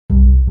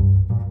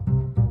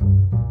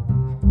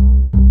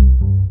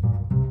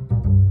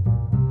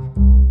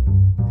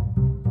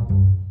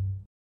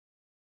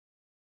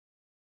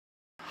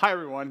Hi,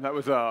 everyone. That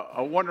was a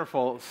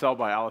wonderful sell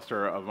by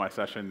Alistair of my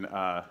session.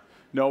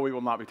 No, we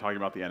will not be talking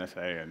about the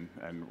NSA,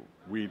 and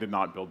we did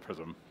not build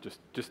Prism,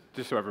 just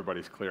so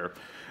everybody's clear.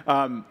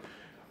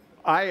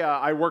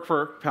 I work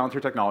for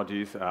Palantir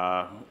Technologies.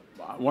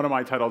 One of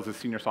my titles is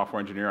Senior Software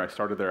Engineer. I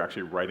started there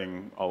actually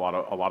writing a lot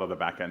of the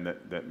back end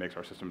that makes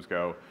our systems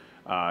go.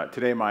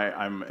 Today,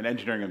 I'm an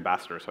engineering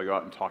ambassador, so I go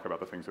out and talk about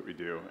the things that we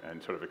do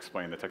and sort of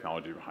explain the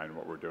technology behind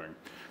what we're doing.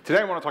 Today,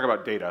 I want to talk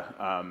about data,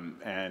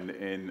 and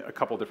in a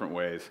couple different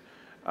ways.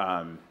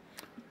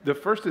 The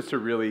first is to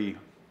really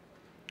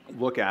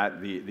look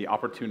at the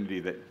opportunity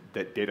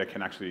that data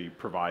can actually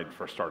provide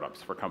for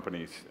startups, for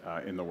companies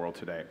in the world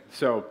today.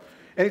 So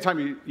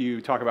anytime you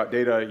talk about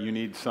data, you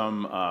need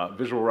some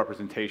visual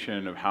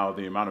representation of how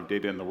the amount of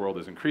data in the world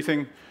is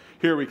increasing.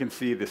 Here we can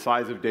see the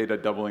size of data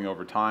doubling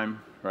over time,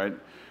 right?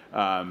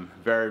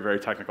 Very, very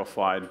technical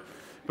slide.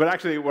 But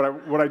actually, what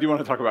I do want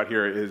to talk about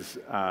here is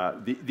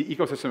the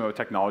ecosystem of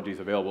technologies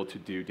available to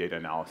do data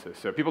analysis.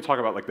 So people talk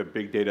about like the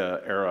big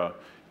data era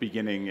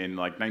beginning in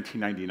like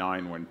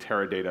 1999 when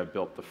Teradata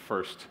built the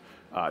first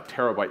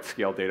terabyte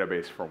scale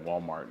database for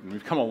Walmart. And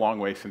we've come a long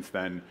way since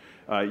then.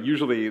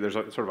 Usually there's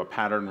sort of a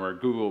pattern where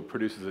Google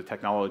produces a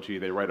technology,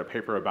 they write a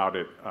paper about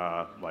it,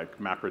 like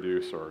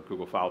MapReduce or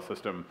Google File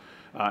System,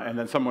 and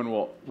then someone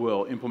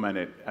will implement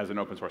it as an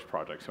open source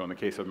project. So in the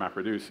case of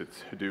MapReduce,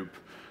 it's Hadoop.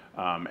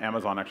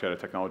 Amazon actually had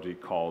a technology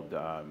called,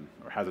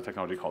 or has a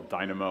technology called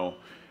Dynamo.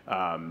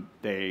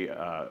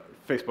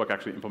 Facebook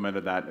actually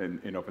implemented that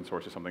in open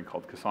source as something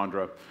called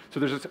Cassandra. So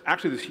there's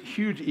actually this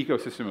huge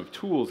ecosystem of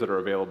tools that are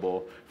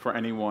available for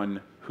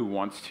anyone who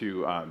wants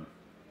to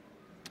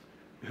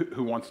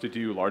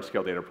do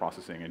large-scale data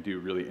processing and do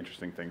really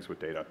interesting things with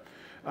data.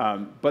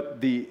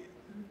 But the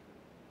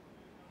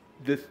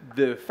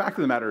fact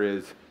of the matter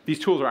is, these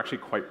tools are actually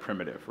quite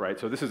primitive, right?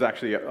 So this is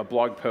actually a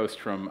blog post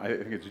from, I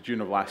think it's June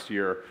of last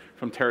year,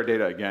 from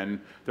Teradata again.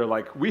 They're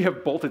like, we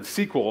have bolted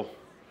SQL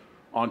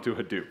onto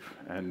Hadoop.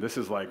 And this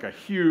is like a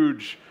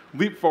huge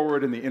leap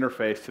forward in the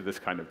interface to this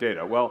kind of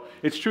data. Well,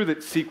 it's true that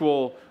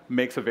SQL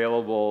makes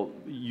available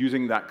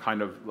using that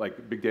kind of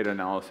like big data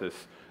analysis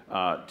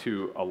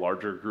to a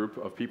larger group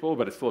of people,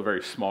 but it's still a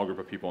very small group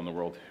of people in the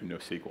world who know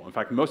SQL. In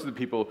fact, most of the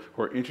people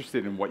who are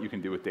interested in what you can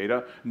do with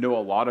data know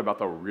a lot about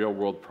the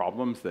real-world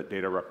problems that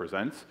data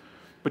represents,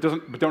 but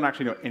don't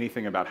actually know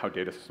anything about how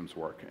data systems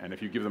work. And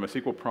if you give them a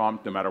SQL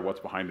prompt, no matter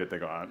what's behind it, they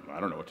go, I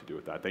don't know what to do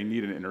with that. They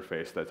need an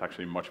interface that's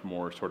actually much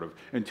more sort of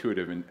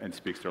intuitive and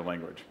speaks their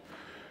language.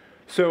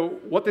 So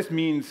what this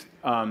means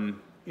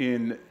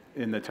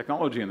in the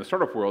technology and the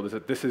startup world is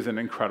that this is an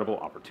incredible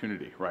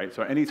opportunity, right?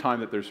 So anytime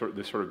that there's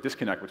this sort of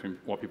disconnect between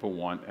what people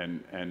want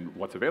and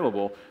what's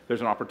available,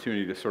 there's an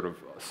opportunity to sort of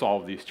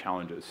solve these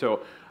challenges.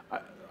 So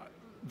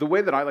the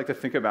way that I like to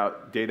think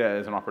about data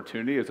as an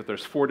opportunity is that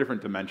there's 4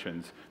 different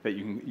dimensions that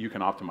you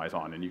can optimize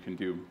on, and you can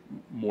do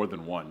more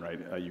than one, right?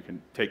 You can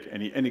take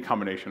any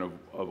combination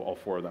of all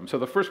 4 of them. So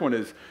the first one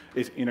is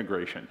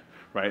integration,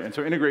 right? And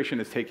so integration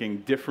is taking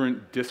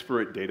different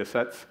disparate data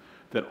sets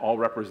that all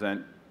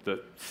represent the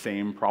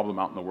same problem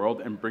out in the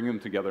world and bring them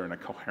together in a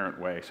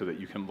coherent way so that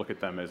you can look at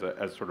them as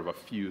sort of a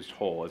fused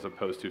whole as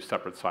opposed to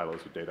separate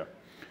silos of data.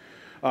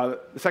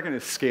 The second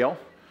is scale,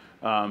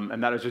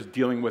 and that is just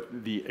dealing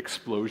with the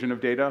explosion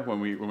of data. When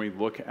we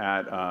look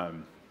at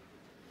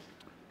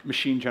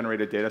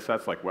machine-generated data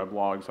sets like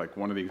weblogs, like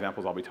one of the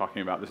examples I'll be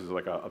talking about, this is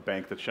like a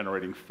bank that's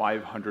generating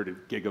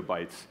 500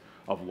 gigabytes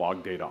of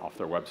log data off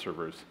their web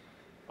servers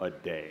a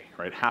day,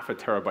 right? Half a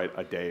terabyte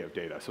a day of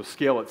data. So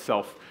scale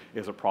itself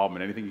is a problem,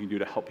 and anything you can do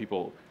to help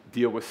people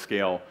deal with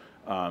scale,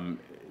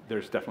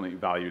 there's definitely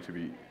value to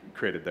be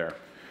created there.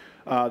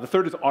 The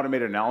third is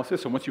automated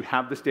analysis. So once you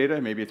have this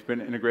data, maybe it's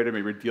been integrated,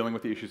 maybe you're dealing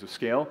with the issues of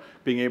scale,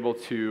 being able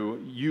to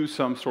use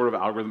some sort of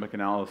algorithmic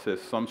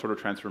analysis, some sort of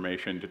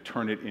transformation to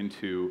turn it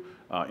into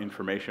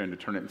information, to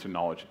turn it into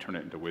knowledge, to turn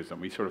it into wisdom.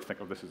 We sort of think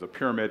of this as a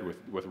pyramid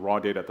with raw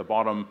data at the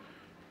bottom.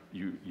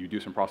 You do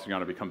some processing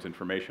on it, becomes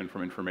information.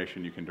 From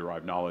information, you can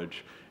derive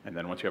knowledge. And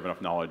then once you have enough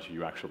knowledge,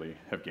 you actually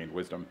have gained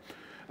wisdom.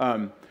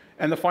 And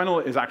the final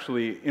is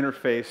actually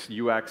interface,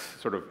 UX,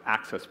 sort of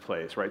access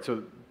plays, right?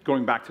 So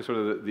going back to sort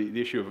of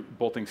the issue of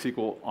bolting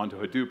SQL onto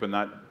Hadoop and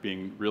that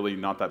being really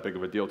not that big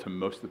of a deal to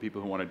most of the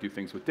people who want to do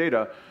things with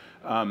data,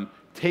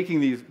 taking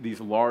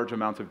these large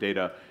amounts of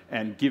data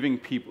and giving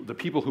the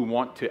people who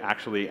want to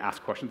actually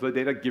ask questions of the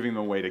data, giving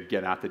them a way to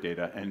get at the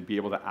data and be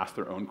able to ask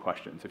their own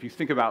questions. If you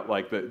think about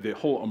like the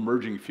whole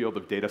emerging field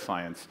of data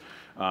science,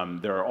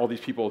 there are all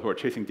these people who are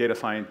chasing data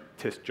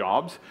scientist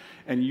jobs,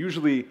 and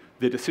usually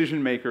the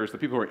decision makers, the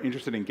people who are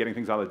interested in getting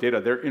things out of the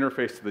data, their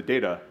interface to the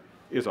data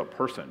is a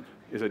person,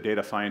 is a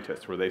data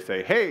scientist, where they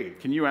say, hey,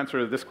 can you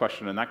answer this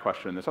question and that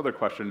question and this other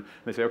question? And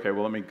they say, okay,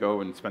 well, let me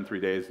go and spend 3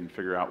 days and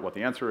figure out what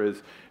the answer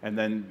is. And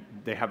then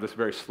they have this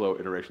very slow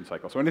iteration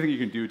cycle. So anything you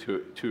can do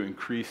to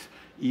increase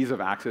ease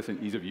of access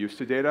and ease of use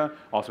to data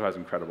also has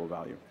incredible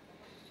value.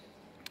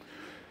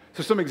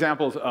 So some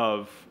examples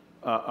of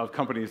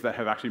companies that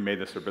have actually made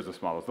this their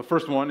business models. The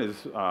first one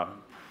is,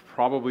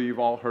 probably you've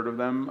all heard of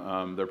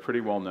them. They're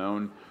pretty well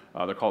known.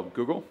 They're called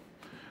Google.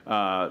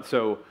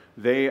 So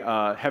they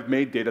have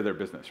made data their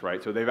business,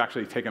 right? So they've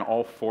actually taken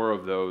all 4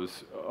 of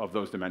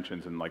those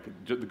dimensions, and like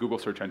the Google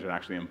search engine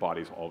actually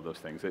embodies all of those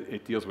things.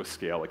 It deals with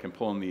scale. It can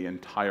pull in the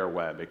entire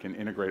web. It can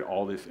integrate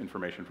all this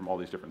information from all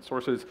these different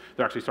sources.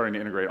 They're actually starting to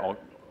integrate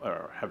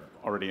have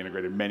already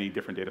integrated many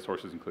different data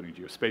sources, including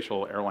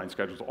geospatial, airline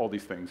schedules, all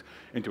these things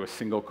into a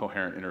single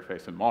coherent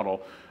interface and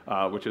model,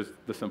 which is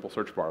the simple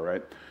search bar,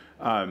 right?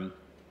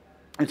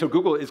 And so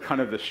Google is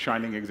kind of this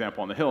shining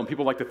example on the hill, and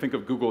people like to think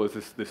of Google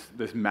as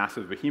this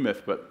massive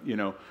behemoth, but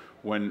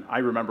I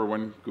remember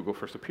when Google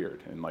first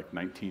appeared in like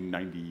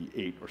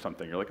 1998 or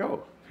something, you're like,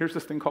 oh, here's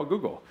this thing called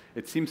Google.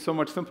 It seems so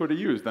much simpler to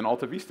use than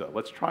Alta Vista.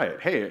 Let's try it.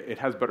 Hey, it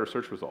has better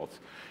search results.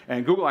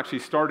 And Google actually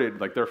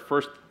started, like their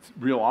first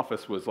real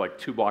office was like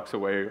 2 blocks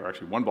away, or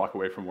actually 1 block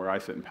away from where I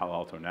sit in Palo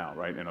Alto now,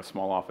 right? In a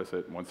small office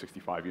at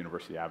 165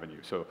 University Avenue.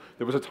 So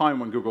there was a time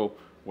when Google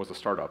was a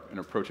startup and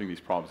approaching these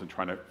problems and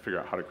trying to figure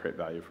out how to create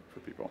value for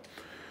people.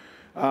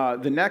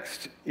 The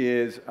next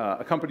is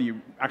a company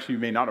you actually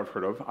may not have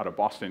heard of out of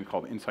Boston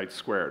called Insight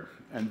Squared.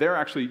 And they're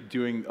actually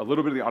doing a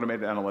little bit of the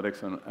automated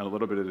analytics and a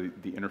little bit of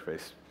the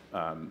interface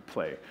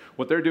play.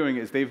 What they're doing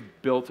is they've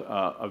built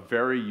a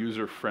very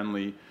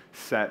user-friendly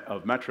set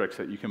of metrics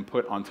that you can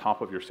put on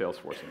top of your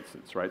Salesforce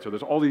instance, right? So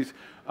there's all these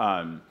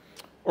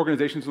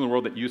organizations in the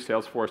world that use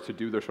Salesforce to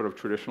do their sort of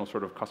traditional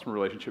sort of customer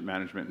relationship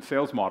management and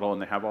sales model,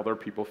 and they have all their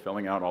people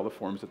filling out all the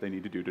forms that they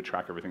need to do to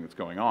track everything that's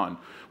going on.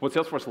 What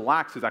Salesforce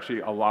lacks is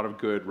actually a lot of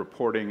good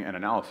reporting and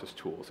analysis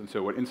tools. And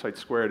so what Insight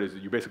Squared is,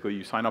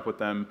 you sign up with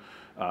them,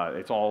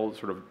 it's all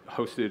sort of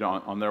hosted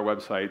on their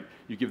website,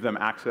 you give them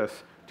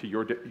access to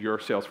your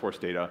Salesforce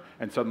data,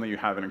 and suddenly you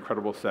have an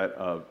incredible set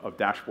of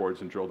dashboards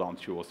and drill down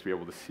tools to be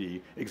able to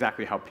see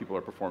exactly how people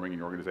are performing in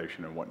your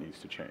organization and what needs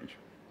to change.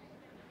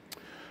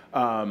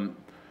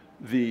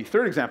 The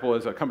third example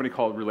is a company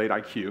called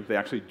RelateIQ. They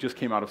actually just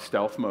came out of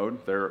stealth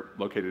mode. They're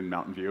located in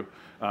Mountain View.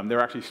 They're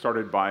actually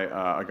started by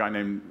a guy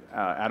named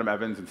Adam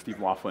Evans and Steve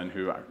Laughlin,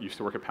 who used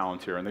to work at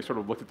Palantir, and they sort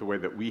of looked at the way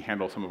that we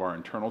handle some of our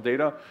internal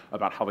data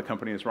about how the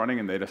company is running,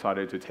 and they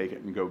decided to take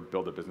it and go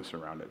build a business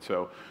around it.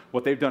 So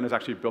what they've done is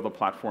actually build a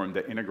platform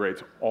that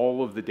integrates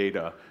all of the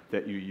data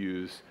that you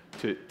use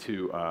to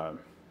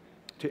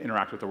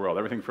interact with the world.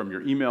 Everything from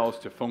your emails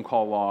to phone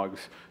call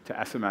logs to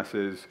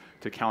SMSs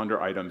to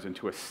calendar items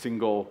into a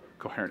single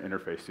coherent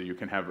interface, so you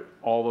can have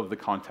all of the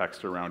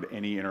context around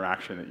any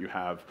interaction that you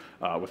have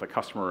with a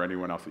customer or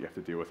anyone else that you have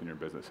to deal with in your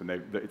business. And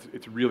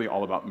it's really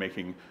all about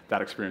making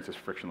that experience as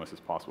frictionless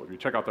as possible. If you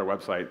check out their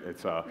website,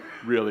 it's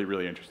really,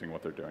 really interesting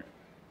what they're doing.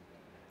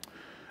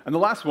 And the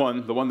last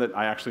one, the one that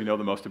I actually know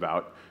the most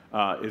about,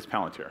 is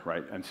Palantir,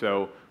 right? And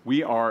so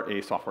we are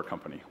a software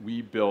company.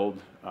 We build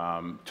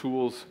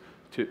tools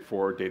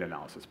for data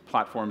analysis,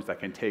 platforms that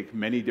can take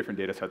many different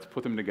data sets,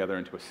 put them together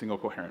into a single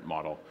coherent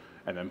model,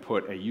 and then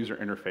put a user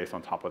interface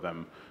on top of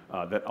them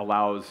that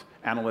allows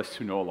analysts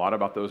who know a lot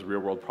about those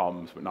real-world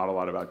problems but not a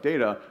lot about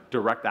data,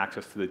 direct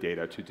access to the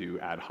data to do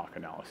ad hoc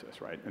analysis,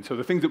 right? And so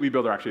the things that we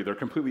build are actually, they're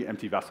completely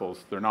empty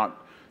vessels. They're not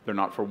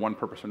for one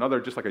purpose or another,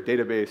 just like a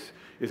database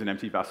is an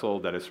empty vessel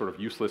that is sort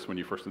of useless when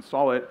you first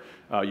install it.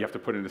 You have to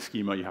put in a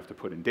schema, you have to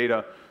put in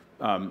data.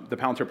 The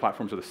Palantir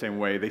platforms are the same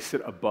way. They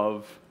sit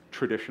above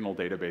traditional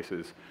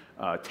databases,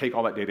 take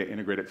all that data,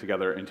 integrate it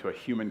together into a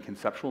human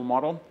conceptual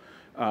model,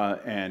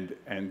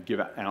 and give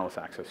analysts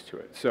access to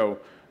it. So,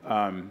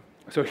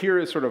 so here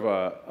is sort of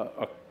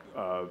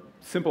a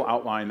simple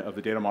outline of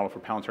the data model for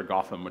Palantir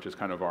Gotham, which is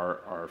kind of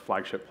our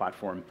flagship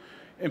platform.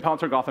 In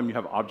Palantir Gotham, you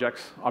have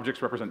objects.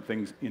 Objects represent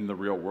things in the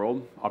real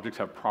world. Objects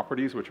have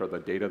properties, which are the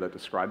data that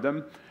describe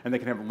them, and they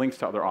can have links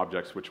to other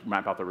objects, which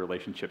map out the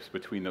relationships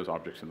between those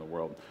objects in the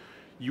world.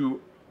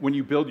 When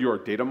you build your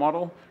data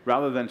model,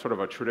 rather than sort of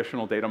a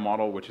traditional data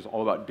model, which is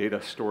all about data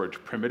storage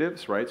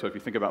primitives, right? So if you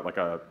think about like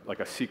a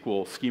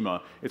SQL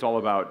schema, it's all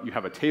about, you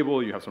have a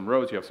table, you have some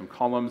rows, you have some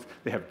columns,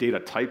 they have data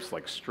types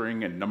like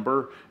string and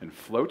number and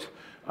float.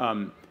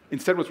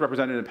 Instead, what's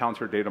represented in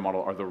Palantir data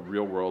model are the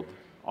real world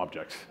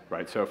objects,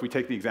 right? So if we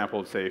take the example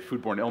of, say,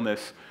 foodborne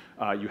illness,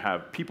 you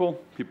have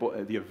people,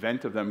 the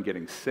event of them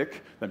getting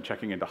sick, them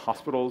checking into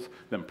hospitals,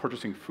 them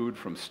purchasing food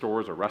from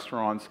stores or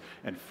restaurants,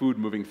 and food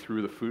moving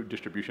through the food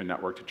distribution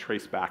network to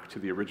trace back to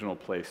the original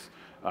place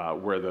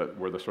where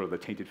the sort of the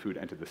tainted food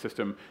entered the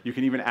system. You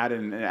can even add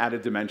in an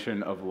added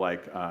dimension of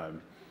like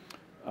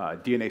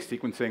DNA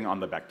sequencing on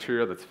the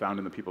bacteria that's found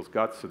in the people's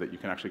guts, so that you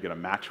can actually get a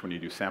match when you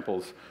do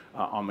samples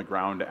on the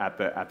ground at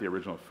the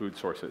original food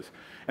sources.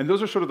 And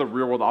those are sort of the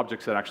real-world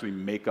objects that actually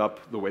make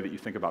up the way that you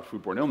think about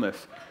foodborne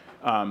illness.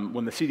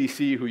 When the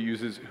CDC, who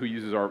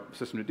uses our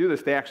system to do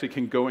this, they actually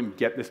can go and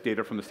get this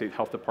data from the state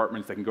health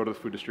departments. They can go to the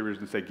food distributors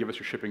and say, give us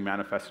your shipping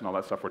manifest and all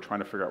that stuff. We're trying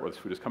to figure out where this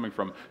food is coming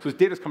from. So this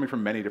data is coming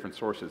from many different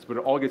sources, but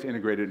it all gets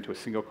integrated into a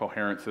single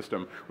coherent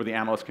system where the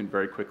analyst can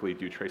very quickly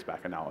do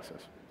traceback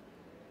analysis.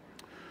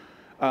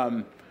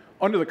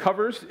 Under the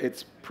covers,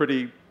 it's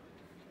pretty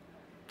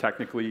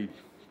technically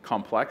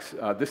complex.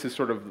 This is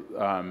sort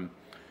of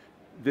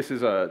This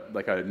is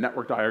like a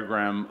network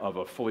diagram of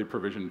a fully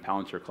provisioned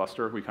Palantir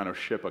cluster. We kind of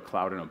ship a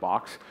cloud in a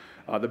box.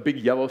 The big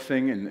yellow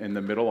thing in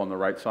the middle on the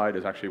right side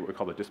is actually what we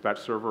call the dispatch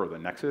server or the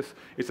nexus.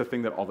 It's the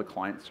thing that all the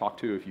clients talk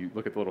to. If you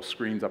look at the little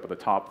screens up at the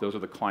top, those are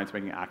the clients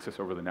making access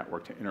over the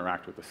network to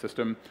interact with the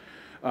system.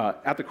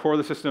 At the core of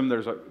the system,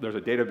 there's a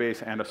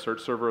database and a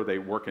search server. They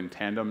work in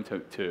tandem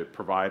to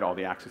provide all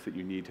the access that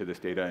you need to this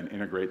data and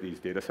integrate these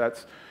data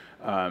sets.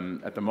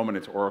 At the moment,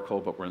 it's Oracle,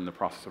 but we're in the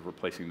process of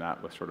replacing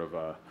that with sort of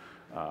a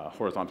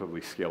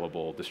horizontally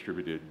scalable,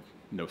 distributed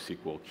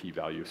NoSQL key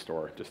value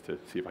store, just to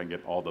see if I can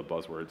get all the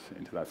buzzwords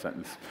into that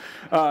sentence.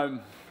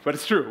 But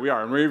it's true, we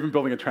are. And we're even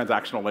building a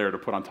transactional layer to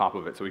put on top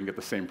of it so we can get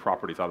the same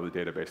properties out of the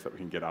database that we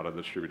can get out of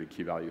the distributed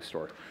key value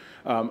store.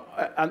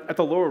 At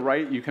the lower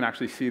right, you can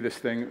actually see this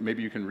thing.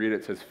 Maybe you can read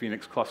it. It says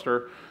Phoenix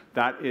Cluster.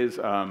 That is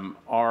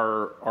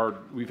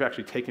we've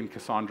actually taken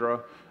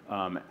Cassandra,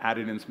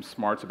 added in some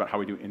smarts about how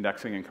we do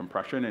indexing and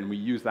compression, and we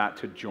use that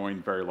to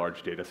join very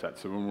large data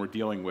sets. So when we're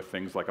dealing with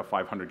things like a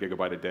 500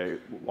 gigabyte a day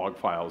log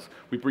files,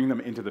 we bring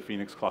them into the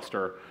Phoenix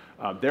cluster.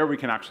 There we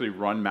can actually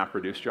run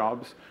MapReduce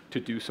jobs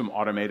to do some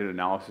automated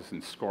analysis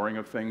and scoring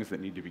of things that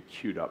need to be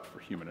queued up for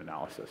human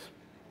analysis.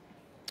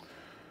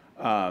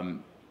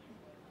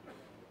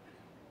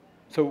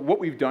 So what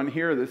we've done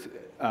here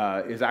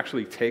is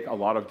actually take a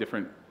lot of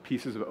different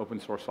pieces of open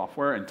source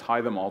software and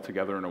tie them all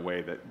together in a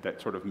way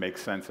that sort of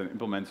makes sense and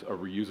implements a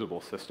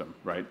reusable system,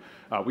 right?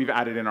 We've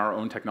added in our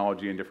own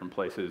technology in different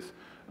places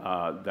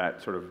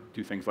that sort of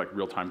do things like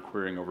real-time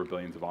querying over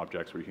billions of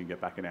objects where you can get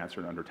back an answer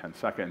in under 10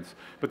 seconds.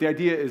 But the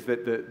idea is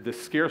that the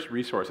scarce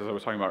resource, as I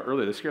was talking about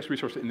earlier, the scarce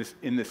resource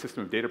in this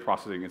system of data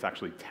processing is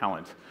actually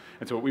talent.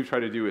 And so what we've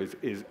tried to do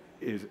is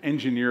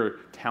engineer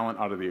talent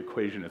out of the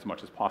equation as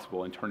much as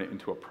possible and turn it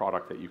into a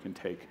product that you can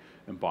take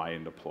and buy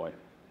and deploy.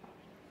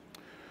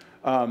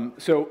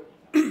 So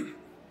in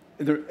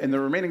the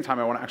remaining time,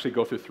 I want to actually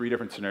go through 3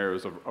 different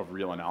scenarios of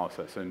real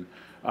analysis. And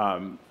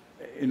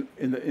in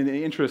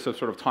the interest of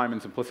sort of time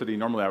and simplicity,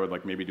 normally I would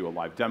like maybe do a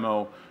live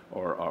demo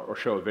or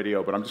show a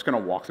video, but I'm just going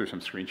to walk through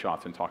some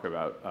screenshots and talk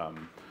about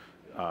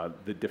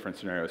the different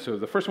scenarios. So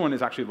the first one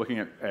is actually looking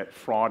at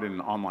fraud in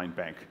an online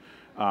bank.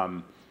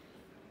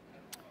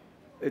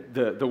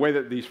 The way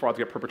that these frauds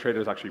get perpetrated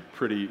is actually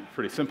pretty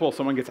simple.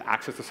 Someone gets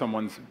access to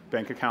someone's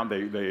bank account.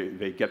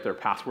 They get their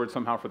password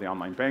somehow for the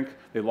online bank.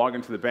 They log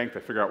into the bank. They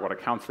figure out what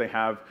accounts they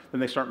have.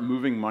 Then they start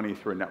moving money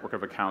through a network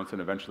of accounts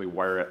and eventually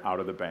wire it out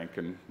of the bank.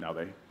 And now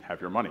they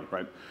have your money,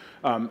 right?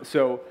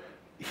 So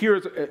here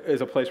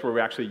is a place where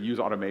we actually use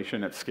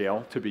automation at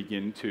scale to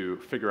begin to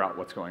figure out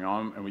what's going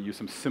on. And we use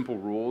some simple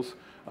rules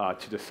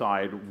to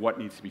decide what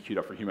needs to be queued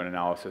up for human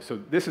analysis. So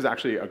this is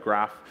actually a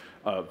graph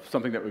of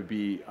something that would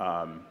be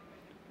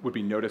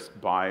noticed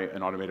by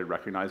an automated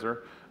recognizer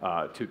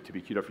to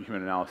be queued up for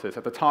human analysis.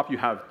 At the top, you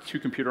have 2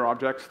 computer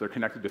objects. They're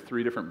connected to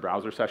 3 different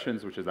browser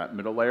sessions, which is that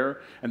middle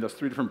layer. And those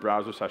 3 different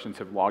browser sessions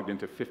have logged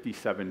into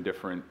 57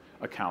 different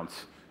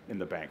accounts in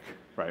the bank,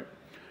 right?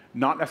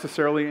 Not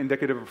necessarily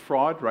indicative of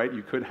fraud, right?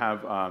 You could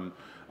have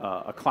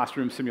a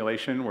classroom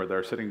simulation where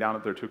they're sitting down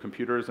at their 2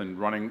 computers and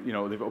running,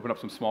 they've opened up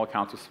some small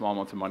accounts with small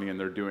amounts of money and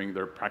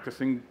they're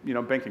practicing,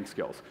 banking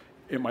skills.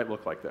 It might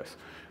look like this.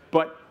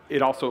 But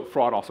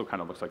fraud also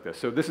kind of looks like this.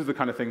 So this is the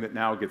kind of thing that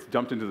now gets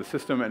dumped into the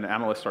system and an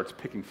analyst starts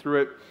picking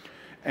through it.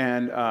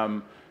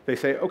 And they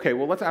say, okay,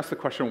 well, let's ask the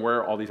question where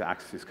are all these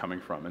accesses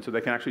coming from? And so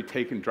they can actually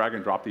take and drag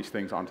and drop these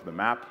things onto the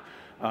map.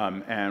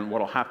 And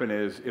what will happen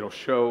is it'll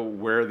show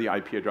where the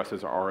IP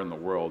addresses are in the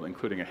world,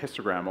 including a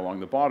histogram along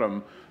the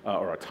bottom,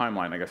 or a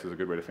timeline, I guess is a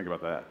good way to think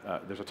about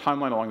that. There's a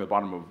timeline along the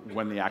bottom of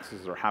when the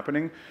accesses are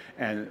happening,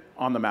 and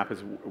on the map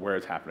is where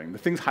it's happening. The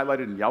things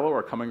highlighted in yellow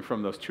are coming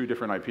from those 2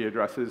 different IP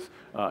addresses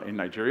in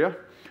Nigeria.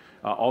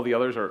 All the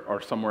others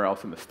are somewhere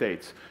else in the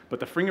States.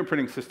 But the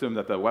fingerprinting system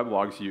that the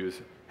weblogs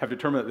use have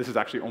determined that this is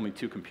actually only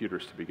 2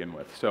 computers to begin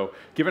with. So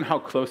given how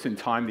close in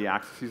time the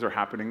accesses are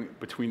happening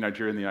between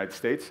Nigeria and the United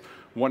States,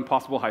 one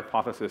possible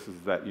hypothesis is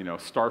that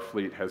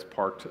Starfleet has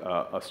parked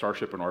a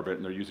starship in orbit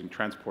and they're using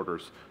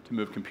transporters to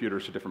move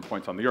computers to different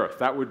points on the Earth.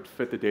 That would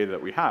fit the data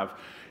that we have.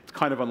 It's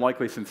kind of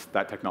unlikely since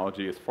that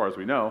technology, as far as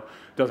we know,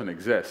 doesn't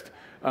exist.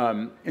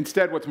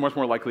 Instead, what's much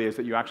more likely is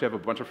that you actually have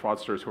a bunch of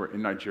fraudsters who are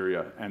in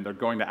Nigeria, and they're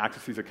going to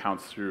access these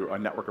accounts through a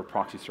network of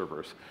proxy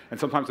servers. And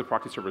sometimes the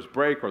proxy servers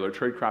break, or their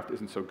tradecraft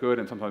isn't so good,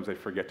 and sometimes they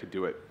forget to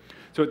do it.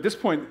 So at this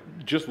point,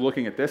 just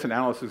looking at this, an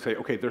analyst would say,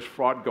 okay, there's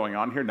fraud going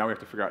on here. Now we have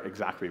to figure out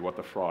exactly what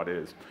the fraud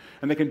is.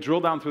 And they can drill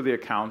down through the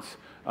accounts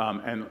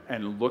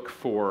and look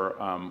for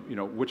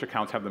which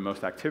accounts have the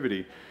most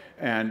activity.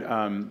 And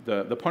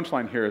the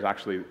punchline here is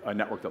actually a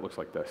network that looks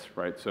like this,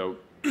 right? So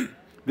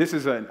this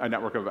is a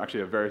network of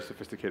actually a very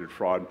sophisticated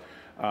fraud.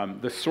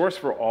 The source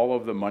for all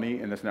of the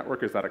money in this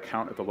network is that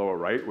account at the lower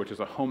right, which is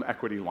a home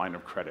equity line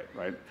of credit,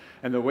 right?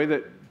 And the way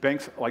that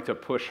banks like to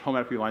push home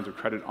equity lines of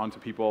credit onto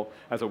people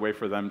as a way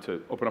for them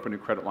to open up a new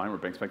credit line where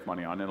banks make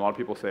money on. And a lot of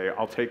people say,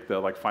 I'll take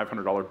the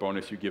 $500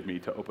 bonus you give me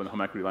to open the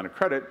home equity line of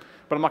credit,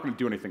 but I'm not going to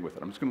do anything with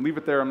it. I'm just going to leave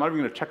it there. I'm not even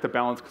going to check the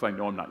balance because I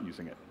know I'm not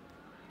using it.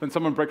 then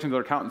someone breaks into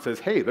their account and says,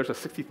 hey, there's a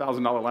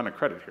 $60,000 line of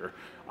credit here.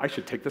 I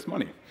should take this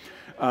money.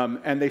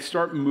 And they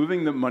start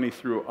moving the money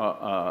through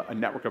a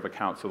network of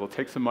accounts. So they'll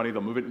take some money,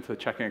 they'll move it into the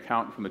checking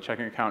account, from the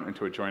checking account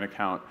into a joint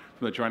account,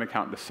 from the joint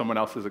account into someone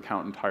else's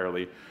account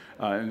entirely.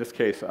 In this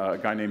case, a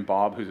guy named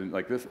Bob, who's in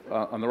like this.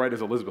 On the right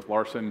is Elizabeth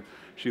Larson.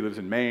 She lives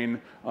in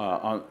Maine.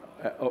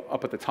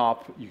 Up at the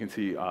top, you can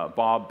see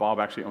Bob. Bob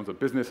actually owns a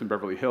business in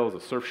Beverly Hills, a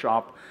surf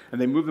shop, and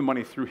they move the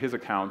money through his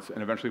accounts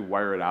and eventually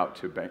wire it out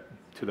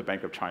to the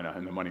Bank of China,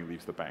 and the money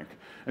leaves the bank.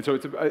 And so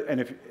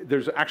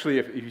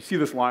if you see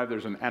this live,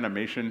 there's an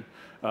animation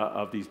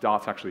of these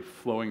dots actually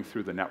flowing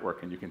through the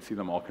network, and you can see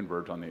them all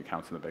converge on the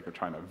accounts in the Bank of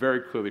China.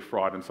 Very clearly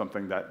fraud, and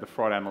something that the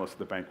fraud analysts at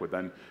the bank would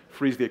then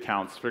freeze the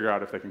accounts, figure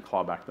out if they can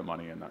claw back the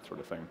money, and that sort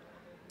of thing.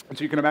 And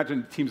so you can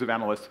imagine teams of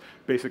analysts,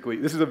 basically,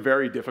 this is a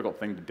very difficult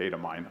thing to data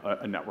mine,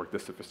 a network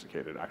this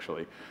sophisticated,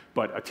 actually.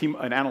 But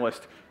an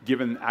analyst,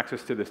 given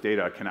access to this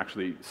data, can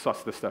actually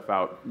suss this stuff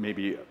out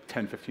maybe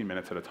 10, 15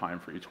 minutes at a time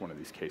for each one of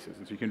these cases.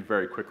 And so you can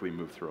very quickly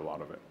move through a lot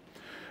of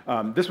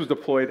it. This was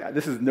deployed,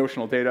 this is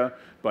notional data,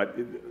 but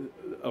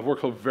a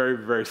workflow very,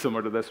 very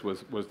similar to this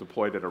was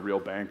deployed at a real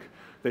bank.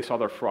 They saw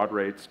their fraud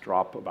rates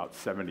drop about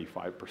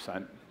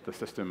 75%. The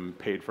system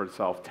paid for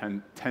itself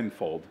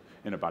tenfold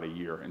in about a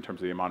year in terms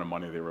of the amount of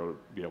money they were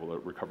be able to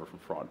recover from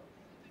fraud.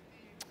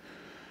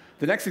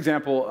 The next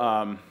example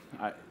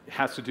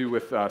has to do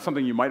with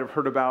something you might have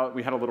heard about.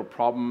 We had a little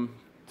problem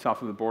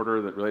south of the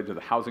border that related to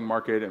the housing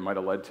market. It might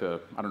have led to,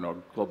 I don't know,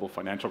 a global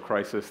financial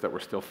crisis that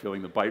we're still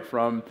feeling the bite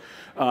from.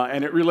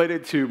 And it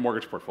related to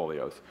mortgage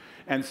portfolios.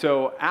 And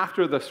so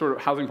after the sort of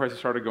housing prices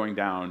started going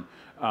down,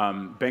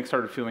 banks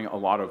started feeling a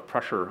lot of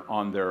pressure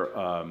on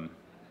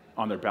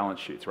their balance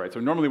sheets, right? So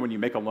normally when you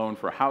make a loan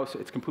for a house,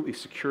 it's completely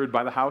secured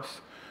by the house,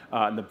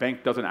 and the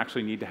bank doesn't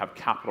actually need to have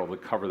capital to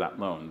cover that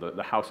loan.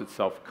 The house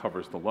itself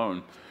covers the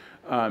loan.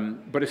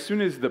 But as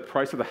soon as the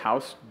price of the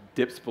house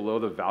dips below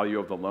the value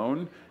of the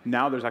loan,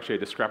 now there's actually a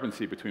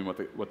discrepancy between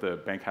what the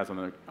bank has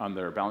on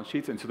their balance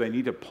sheets, and so they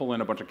need to pull in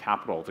a bunch of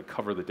capital to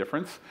cover the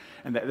difference.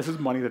 And this is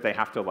money that they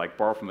have to like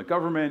borrow from the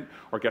government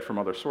or get from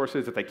other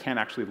sources that they can't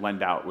actually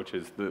lend out, which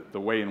is the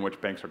way in which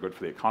banks are good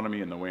for the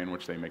economy and the way in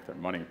which they make their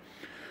money.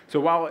 So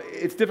while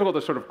it's difficult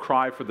to sort of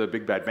cry for the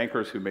big bad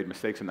bankers who made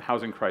mistakes in the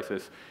housing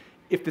crisis,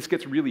 if this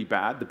gets really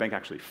bad, the bank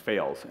actually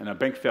fails. And a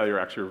bank failure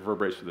actually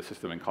reverberates through the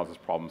system and causes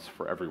problems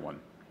for everyone.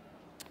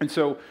 And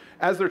so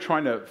as they're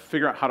trying to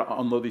figure out how to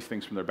unload these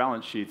things from their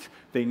balance sheets,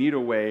 they need a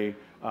way,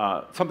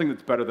 something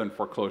that's better than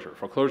foreclosure.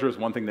 Foreclosure is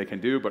one thing they can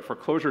do, but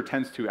foreclosure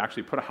tends to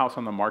actually put a house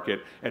on the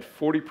market at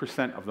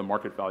 40% of the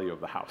market value of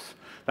the house.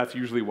 That's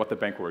usually what the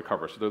bank will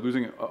recover. So they're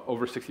losing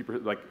over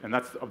 60%, and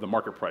that's of the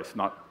market price,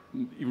 not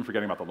even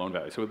forgetting about the loan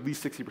value. So at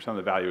least 60% of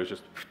the value is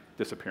just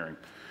disappearing.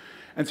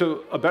 And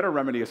so a better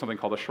remedy is something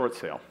called a short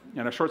sale.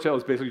 And a short sale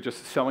is basically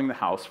just selling the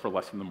house for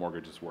less than the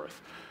mortgage is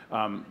worth.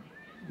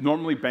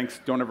 Normally,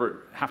 banks don't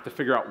ever have to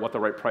figure out what the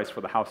right price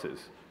for the house is.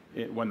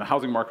 When the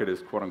housing market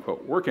is, quote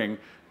unquote, working,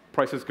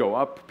 prices go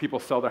up, people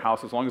sell their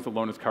house. As long as the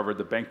loan is covered,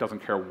 the bank doesn't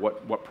care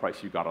what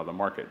price you got on the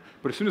market.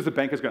 But as soon as the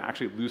bank is going to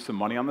actually lose some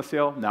money on the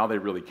sale, now they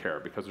really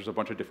care, because there's a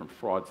bunch of different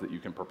frauds that you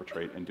can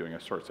perpetrate in doing a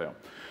short sale.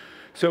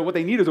 So what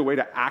they need is a way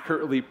to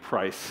accurately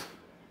price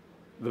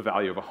the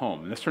value of a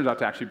home. And this turns out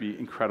to actually be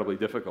incredibly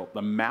difficult.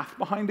 The math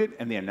behind it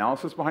and the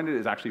analysis behind it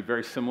is actually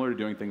very similar to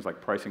doing things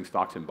like pricing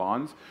stocks and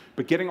bonds,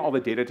 but getting all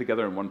the data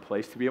together in one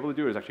place to be able to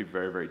do it is actually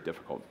very, very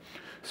difficult.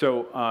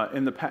 So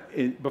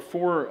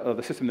before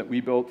the system that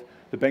we built,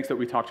 the banks that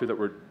we talked to that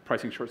were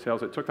pricing short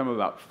sales, it took them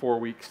about 4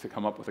 weeks to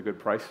come up with a good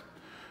price.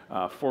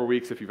 4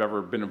 weeks, if you've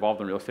ever been involved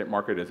in the real estate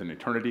market, is an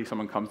eternity.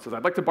 Someone comes and says,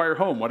 I'd like to buy your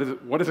home. What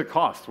does it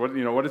cost?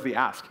 What is the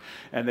ask?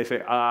 And they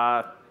say,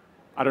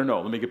 I don't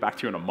know, let me get back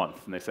to you in a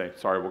month. And they say,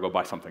 sorry, we'll go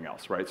buy something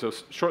else, right? So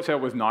short sale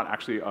was not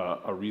actually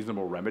a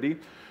reasonable remedy.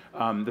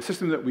 The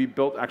system that we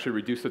built actually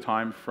reduced the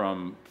time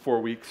from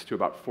 4 weeks to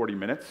about 40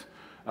 minutes,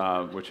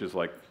 which is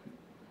like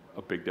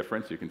a big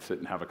difference. You can sit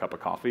and have a cup of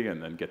coffee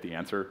and then get the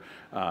answer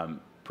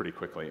pretty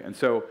quickly. And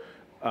so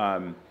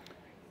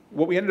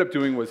what we ended up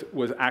doing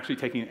was actually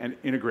taking and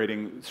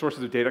integrating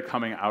sources of data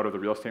coming out of the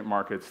real estate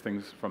markets,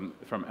 things from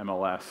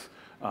MLS,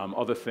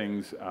 other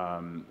things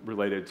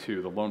related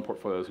to the loan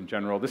portfolios in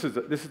general.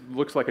 This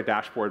looks like a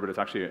dashboard, but it's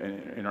actually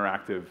an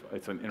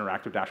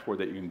interactive dashboard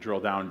that you can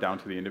drill down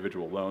to the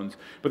individual loans.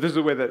 But this is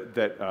a way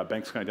that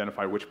banks can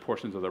identify which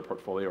portions of their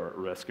portfolio are at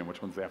risk and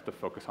which ones they have to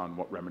focus on,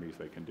 what remedies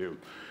they can do.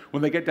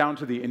 When they get down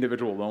to the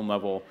individual loan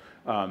level,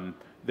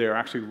 they're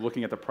actually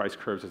looking at the price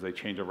curves as they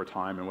change over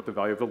time and what the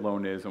value of the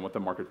loan is and what the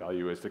market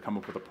value is to come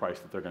up with a price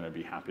that they're going to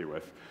be happy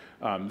with.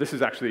 This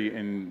is actually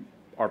in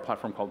our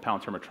platform called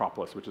Palantir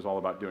Metropolis, which is all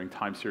about doing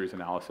time series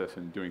analysis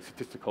and doing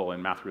statistical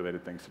and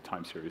math-related things to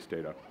time series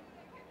data.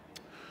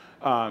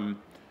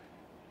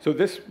 So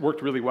this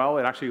worked really well.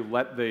 It actually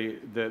let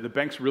the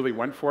banks really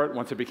went for it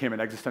once it became an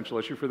existential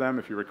issue for them.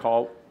 If you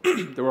recall,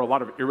 there were a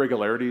lot of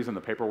irregularities in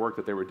the paperwork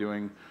that they were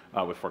doing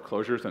with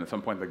foreclosures, and at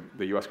some point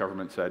the US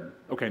government said,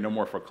 okay, no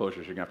more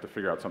foreclosures, you're going to have to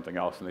figure out something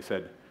else. And they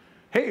said,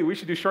 hey, we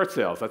should do short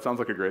sales. That sounds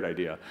like a great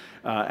idea.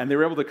 And they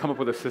were able to come up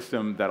with a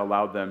system that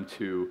allowed them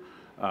to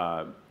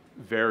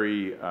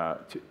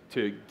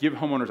to give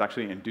homeowners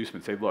actually an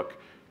inducement. Say,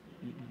 look,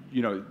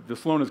 you know,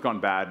 this loan has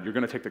gone bad. You're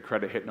going to take the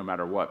credit hit no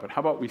matter what. But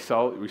how about we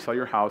sell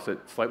your house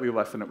at slightly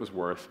less than it was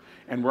worth,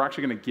 and we're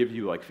actually going to give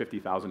you like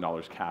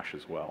 $50,000 cash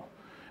as well.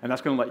 And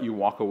that's going to let you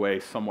walk away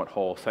somewhat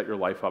whole, set your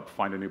life up,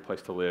 find a new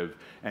place to live,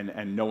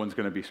 and no one's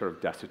going to be sort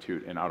of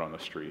destitute and out on the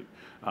street.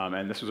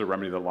 And this was a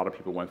remedy that a lot of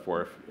people went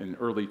for. In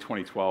early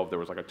 2012, there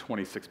was like a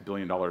 $26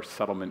 billion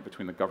settlement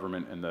between the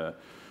government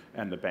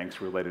and the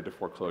banks related to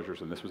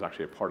foreclosures, and this was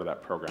actually a part of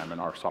that program, and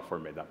our software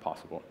made that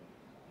possible.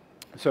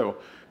 So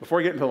before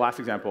I get into the last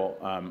example,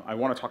 I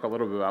want to talk a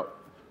little bit about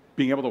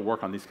being able to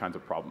work on these kinds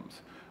of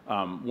problems.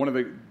 One of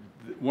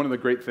the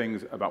great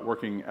things about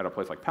working at a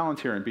place like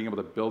Palantir and being able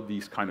to build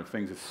these kind of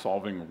things is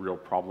solving real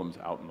problems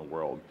out in the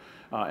world.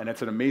 And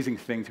it's an amazing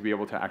thing to be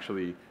able to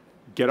actually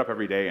get up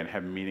every day and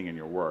have meaning in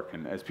your work.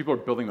 And as people are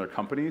building their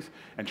companies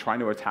and trying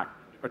to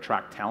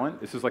attract talent,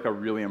 this is like a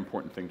really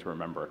important thing to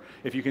remember.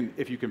 If you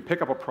can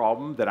pick up a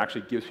problem that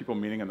actually gives people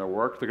meaning in their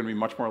work, they're going to be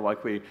much more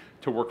likely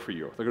to work for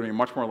you. They're going to be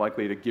much more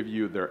likely to give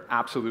you their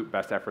absolute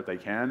best effort they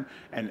can,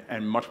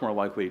 and much more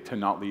likely to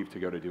not leave to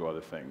go to do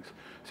other things.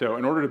 So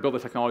in order to build the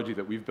technology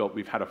that we've built,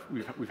 we've had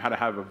to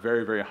have a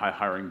very, very high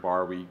hiring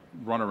bar. We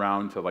run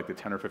around to like the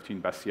 10 or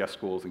 15 best CS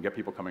schools and get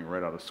people coming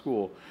right out of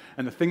school.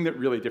 And the thing that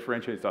really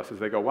differentiates us is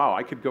they go, wow,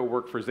 I could go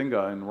work for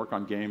Zynga and work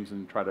on games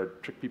and try to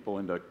trick people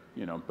into,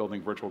 you know,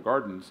 building virtual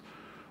gardens,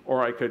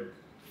 or I could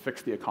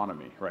fix the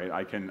economy, right?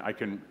 I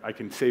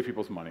can save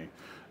people's money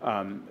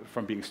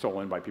from being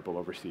stolen by people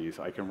overseas.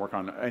 I can work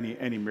on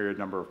any myriad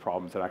number of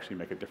problems that actually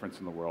make a difference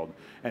in the world.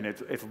 And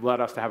it's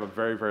led us to have a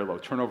very, very low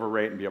turnover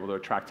rate and be able to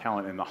attract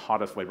talent in the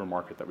hottest labor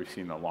market that we've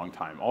seen in a long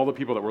time. All the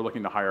people that we're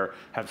looking to hire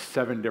have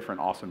 7 different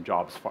awesome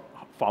jobs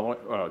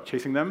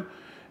chasing them.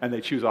 And they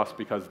choose us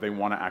because they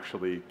want to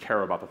actually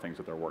care about the things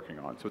that they're working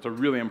on. So it's a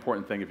really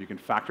important thing. If you can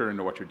factor it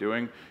into what you're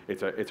doing,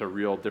 it's a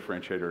real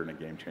differentiator and a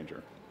game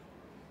changer.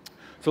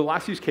 So the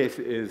last use case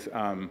is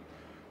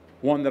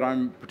one that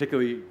I'm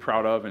particularly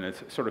proud of, and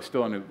it's sort of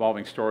still an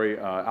evolving story.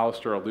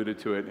 Alistair alluded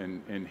to it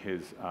in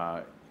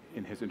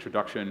his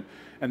introduction,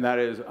 and that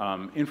is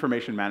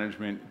information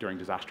management during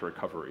disaster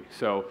recovery.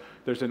 So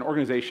there's an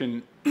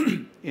organization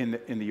in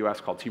the US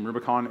called Team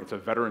Rubicon. It's a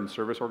veteran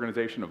service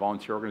organization, a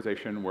volunteer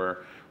organization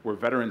where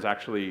veterans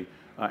actually,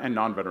 and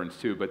non-veterans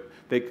too, but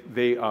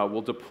they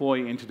will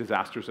deploy into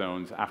disaster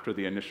zones after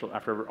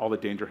all the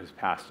danger has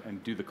passed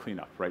and do the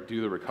cleanup, right?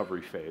 Do the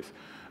recovery phase.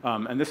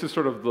 And this is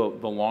sort of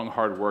the long,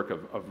 hard work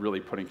of really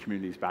putting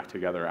communities back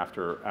together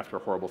after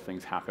horrible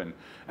things happen.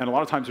 And a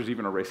lot of times there's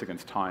even a race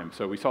against time.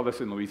 So we saw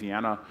this in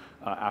Louisiana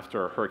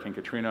after Hurricane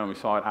Katrina, and we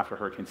saw it after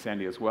Hurricane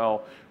Sandy as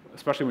well.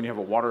 Especially when you have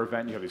a water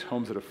event, you have these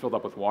homes that have filled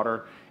up with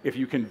water. If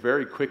you can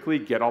very quickly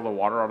get all the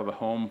water out of the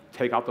home,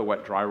 take out the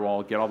wet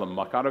drywall, get all the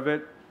muck out of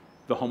it,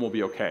 the home will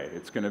be okay.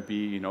 It's going to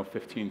be, you know,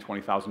 $15,000,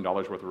 $20,000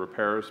 worth of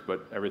repairs,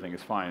 but everything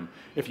is fine.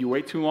 If you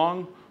wait too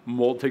long,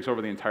 mold takes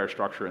over the entire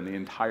structure, and the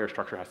entire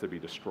structure has to be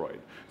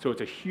destroyed. So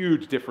it's a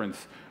huge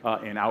difference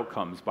in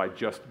outcomes by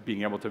just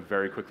being able to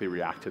very quickly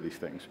react to these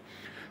things.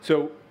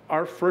 So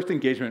our first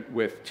engagement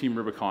with Team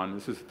Rubicon,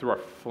 this is through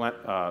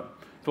our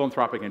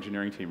philanthropic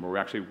engineering team, where we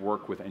actually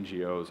work with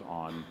NGOs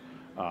on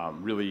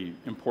really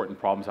important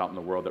problems out in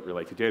the world that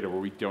relate to data,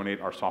 where we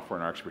donate our software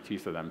and our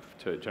expertise to them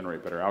to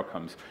generate better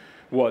outcomes,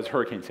 was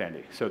Hurricane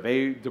Sandy. So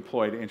they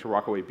deployed into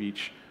Rockaway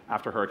Beach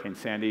after Hurricane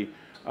Sandy.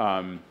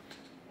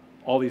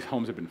 All these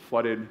homes had been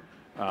flooded.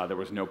 There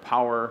was no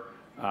power.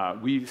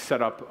 We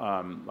set up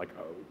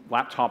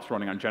laptops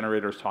running on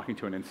generators, talking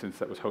to an instance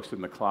that was hosted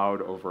in the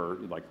cloud over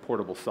like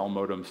portable cell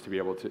modems to be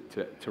able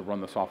to run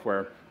the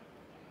software.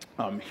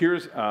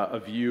 Here's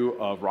a view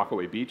of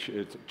Rockaway Beach.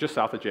 It's just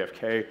south of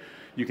JFK.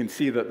 You can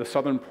see that the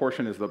southern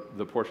portion is the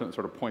portion that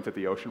sort of points at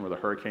the ocean where the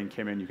hurricane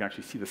came in. You can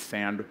actually see the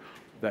sand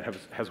that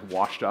has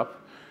washed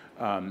up.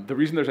 The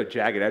reason there's a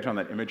jagged edge on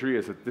that imagery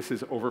is that this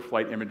is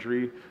overflight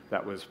imagery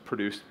that was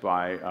produced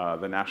by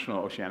the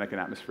National Oceanic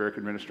and Atmospheric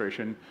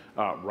Administration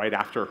right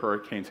after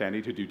Hurricane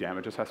Sandy to do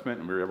damage assessment,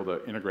 and we were able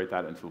to integrate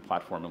that into the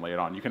platform and lay it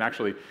on. You can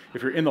actually,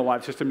 if you're in the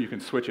live system, you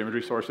can switch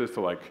imagery sources to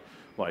like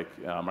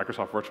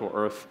Microsoft Virtual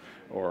Earth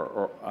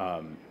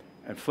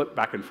and flip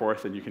back and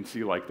forth, and you can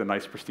see like the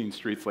nice pristine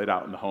streets laid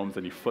out in the homes,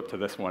 and you flip to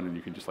this one and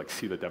you can just like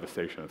see the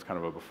devastation. It's kind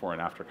of a before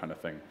and after kind of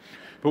thing.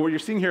 But what you're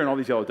seeing here in all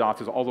these yellow dots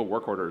is all the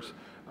work orders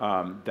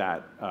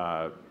that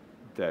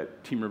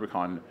Team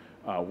Rubicon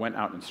went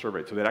out and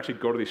surveyed. So they'd actually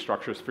go to these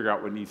structures, figure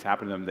out what needs to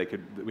happen to them.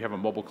 We have a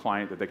mobile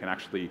client that they can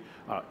actually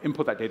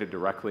input that data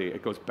directly.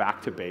 It goes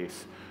back to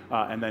base.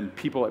 And then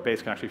people at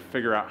base can actually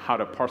figure out how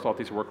to parcel out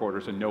these work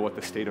orders and know what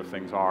the state of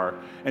things are,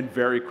 and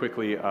very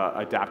quickly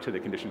adapt to the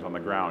conditions on the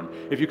ground.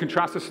 If you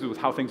contrast this with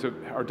how things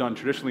are done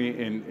traditionally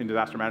in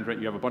disaster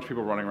management, you have a bunch of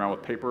people running around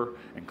with paper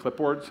and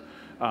clipboards.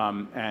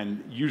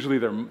 And usually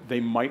they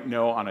might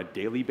know on a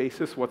daily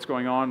basis what's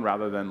going on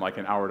rather than like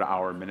an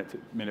hour-to-hour,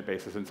 minute-to-minute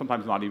basis, and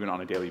sometimes not even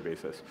on a daily basis.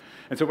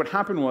 And so what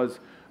happened was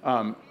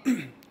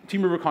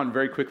Team Rubicon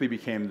very quickly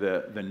became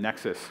the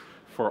nexus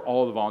for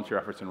all of the volunteer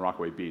efforts in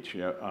Rockaway Beach.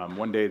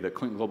 One day, the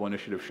Clinton Global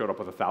Initiative showed up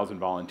with 1,000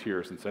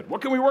 volunteers and said,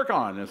 "What can we work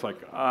on?" And it's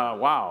like,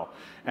 wow.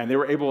 And they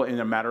were able, in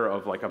a matter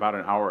of like about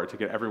an hour, to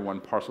get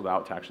everyone parceled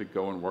out to actually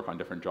go and work on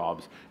different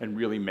jobs and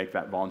really make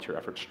that volunteer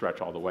effort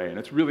stretch all the way. And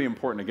it's really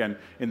important, again,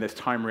 in this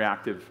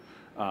time-reactive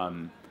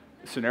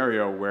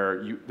scenario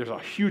where there's a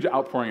huge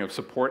outpouring of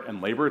support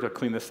and labor to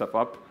clean this stuff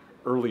up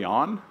early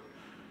on,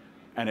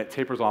 and it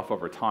tapers off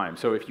over time.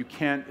 So if you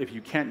can't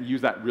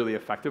use that really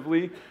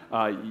effectively,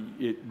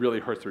 it really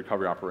hurts the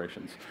recovery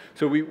operations.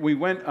 So we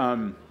went,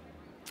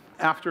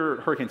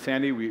 after Hurricane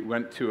Sandy, we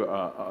went to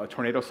a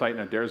tornado site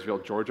in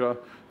Adairsville, Georgia.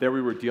 There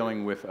we were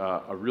dealing with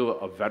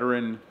a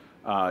veteran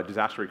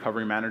disaster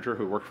recovery manager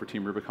who worked for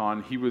Team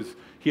Rubicon.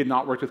 He had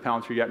not worked with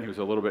Palantir yet, and he was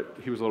a little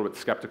bit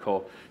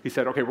skeptical. He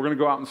said, "Okay, we're going to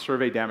go out and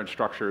survey damaged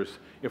structures.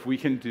 If we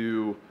can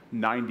do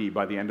 90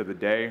 by the end of the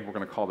day, we're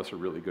going to call this a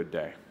really good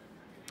day."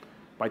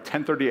 By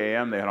 10:30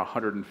 a.m., they had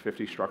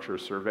 150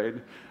 structures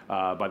surveyed.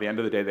 By the end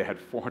of the day, they had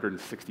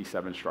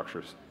 467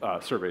 structures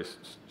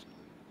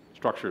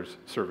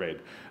surveyed.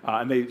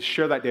 And they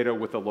share that data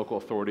with the local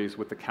authorities,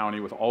 with the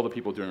county, with all the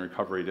people doing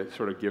recovery to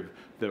sort of give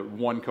the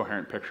one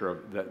coherent picture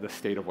of the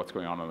state of what's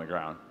going on the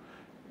ground.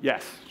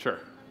 Yes, sure.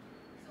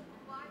 So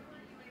why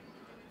weren't you able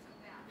to do it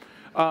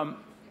so fast?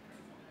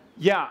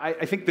 Yeah,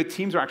 I think the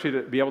teams are actually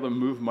to be able to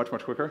move much,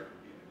 much quicker.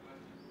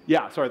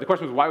 Yeah, sorry, the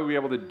question was why were we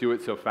able to do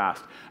it so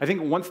fast? I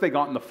think once they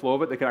got in the flow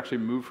of it, they could actually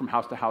move from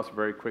house to house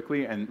very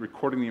quickly, and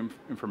recording the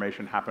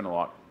information happened a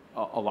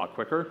lot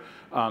quicker.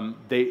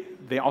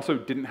 They also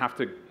didn't have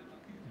to,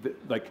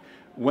 like,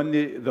 when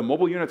the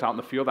mobile units out in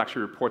the field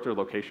actually report their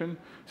location,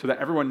 so that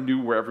everyone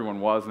knew where everyone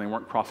was and they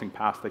weren't crossing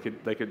paths, they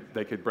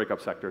could break up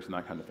sectors and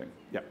that kind of thing.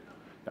 Yeah.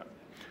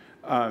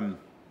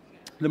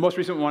 The most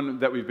recent one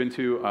that we've been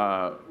to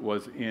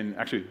was in,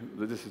 actually,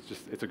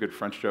 it's a good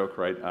French joke,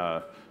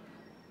 right?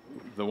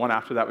 The one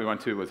after that we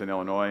went to was in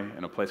Illinois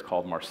in a place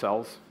called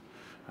Marcel's.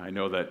 I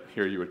know that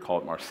here you would call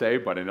it Marseille,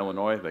 but in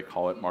Illinois they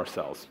call it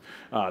Marcel's.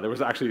 There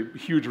was actually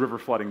huge river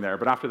flooding there,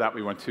 but after that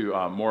we went to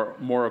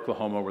Moore,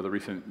 Oklahoma, where the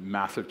recent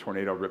massive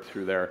tornado ripped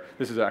through there.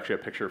 This is actually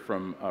a picture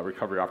from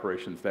recovery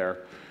operations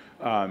there.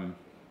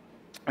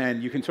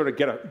 And you can sort of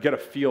get a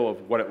feel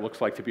of what it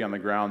looks like to be on the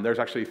ground. There's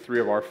actually 3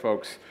 of our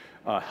folks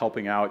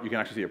helping out. You can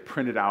actually see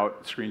printed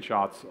out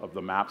screenshots of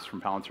the maps from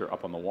Palantir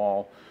up on the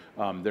wall.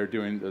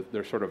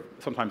 They're sort of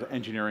sometimes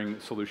engineering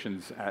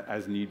solutions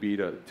as need be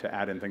to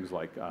add in things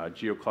like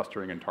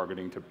geo-clustering and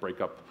targeting to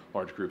break up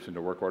large groups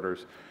into work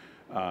orders.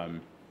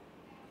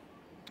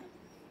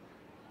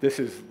 This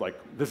is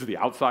the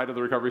outside of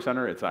the recovery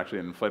center. It's actually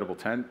an inflatable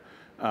tent.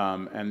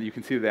 And you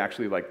can see they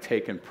actually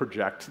take and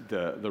project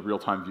the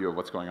real-time view of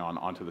what's going on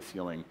onto the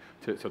ceiling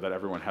so that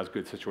everyone has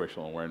good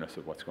situational awareness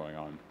of what's going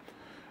on.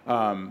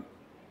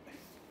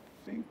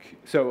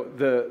 So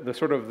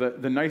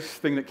the nice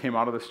thing that came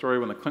out of the story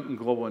when the Clinton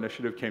Global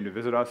Initiative came to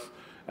visit us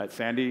at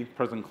Sandy,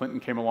 President Clinton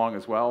came along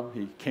as well.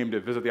 He came to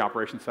visit the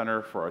Operations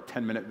Center for a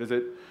 10-minute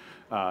visit.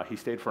 He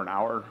stayed for an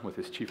hour with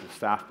his chief of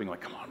staff being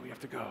like, "Come on, we have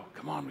to go.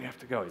 Come on, we have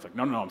to go." He's like,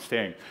 "No, I'm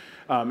staying."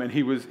 And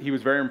he was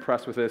very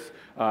impressed with this.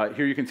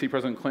 Here you can see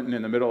President Clinton.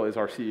 In the middle is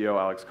our CEO,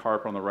 Alex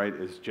Karp. On the right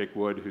is Jake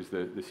Wood, who's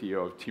the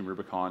CEO of Team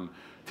Rubicon.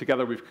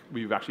 Together,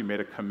 we've actually made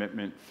a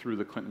commitment through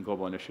the Clinton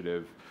Global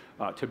Initiative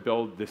to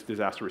build this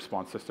disaster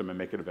response system and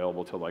make it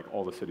available to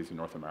all the cities in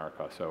North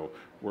America. So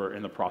we're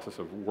in the process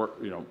of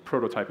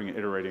prototyping and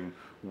iterating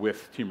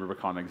with Team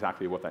Rubicon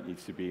exactly what that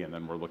needs to be, and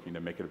then we're looking to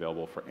make it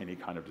available for any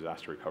kind of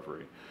disaster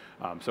recovery.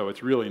 So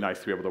it's really nice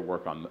to be able to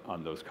work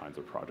on those kinds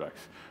of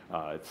projects.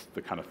 It's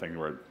the kind of thing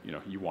where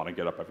you want to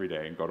get up every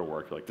day and go to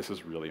work. You're like, this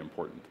is really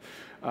important.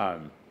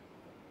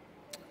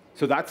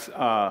 So that's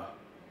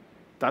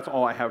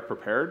all I have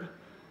prepared.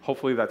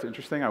 Hopefully that's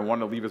interesting. I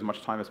want to leave as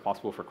much time as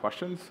possible for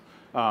questions.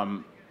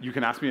 You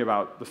can ask me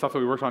about the stuff that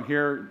we worked on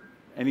here,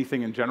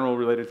 anything in general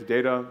related to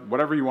data,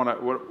 whatever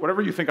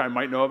you think I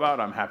might know about,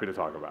 I'm happy to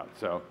talk about.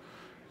 So.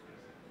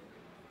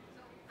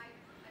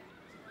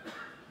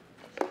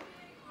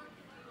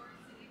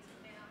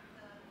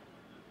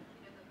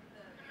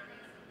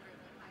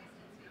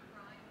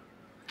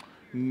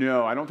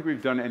 No, I don't think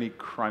we've done any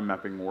crime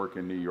mapping work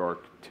in New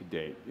York to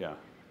date. Yeah.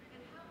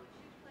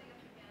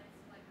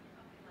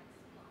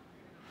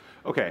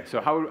 Okay, so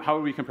how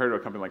would we compare to a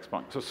company like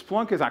Splunk? So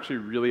Splunk is actually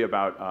really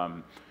about,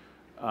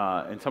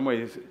 in some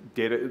ways,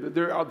 data.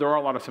 There are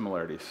a lot of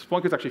similarities.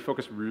 Splunk is actually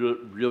focused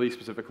really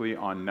specifically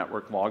on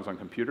network logs on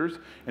computers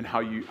and how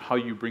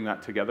you bring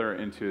that together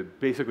into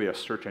basically a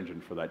search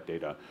engine for that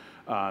data.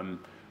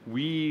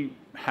 We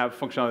have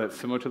functionality that's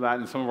similar to that.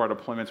 In some of our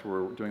deployments,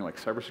 we're doing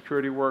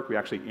cybersecurity work. We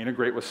actually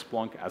integrate with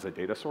Splunk as a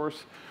data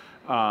source.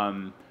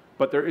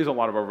 But there is a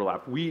lot of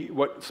overlap.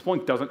 What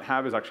Splunk doesn't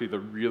have is actually the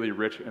really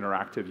rich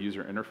interactive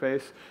user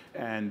interface,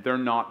 and they're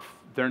not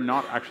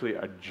actually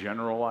a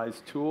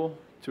generalized tool.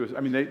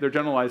 They're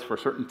generalized for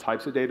certain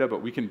types of data,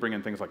 but we can bring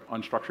in things like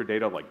unstructured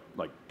data,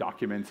 like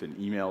documents and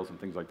emails and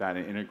things like that,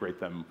 and integrate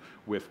them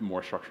with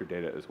more structured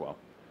data as well.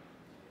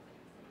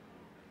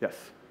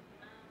 Yes?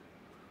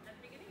 At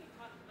the beginning, you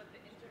talked about the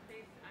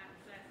interface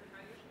access and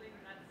how usually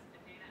that's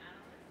a data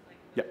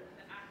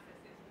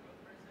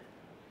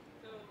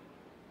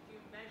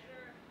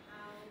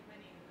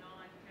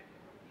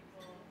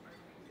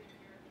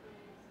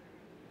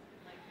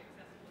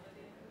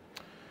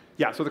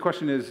Yeah, so the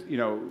question is,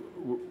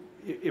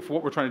 if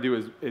what we're trying to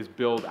do is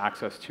build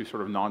access to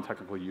sort of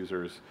non-technical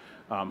users,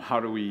 how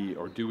do we,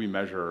 or do we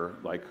measure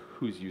like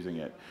who's using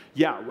it?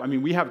 Yeah, I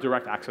mean, we have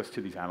direct access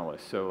to these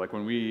analysts. So like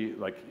when we,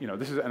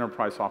 this is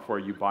enterprise software,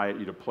 you buy it,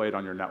 you deploy it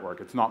on your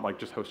network. It's not like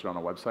just hosted on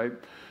a website.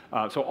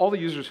 So all the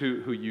users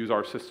who use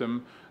our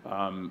system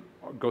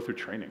go through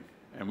training.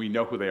 And we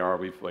know who they are.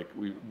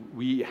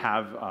 We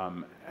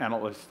have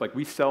analysts. Like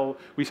we sell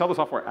the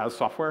software as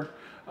software.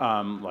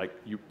 Like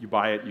you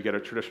buy it, you get a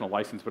traditional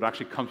license, but it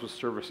actually comes with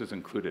services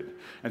included.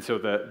 And so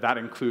that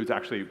includes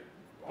actually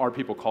our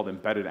people called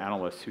embedded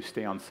analysts who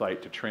stay on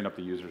site to train up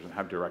the users and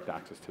have direct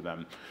access to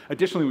them.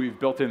 Additionally, we've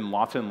built in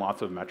lots and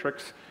lots of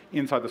metrics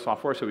inside the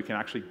software so we can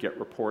actually get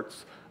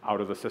reports out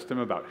of the system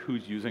about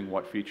who's using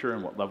what feature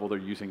and what level they're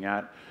using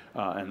at,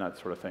 and that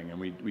sort of thing. And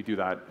we do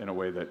that in a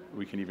way that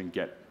we can even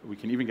get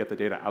the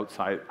data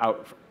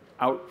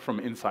out from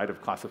inside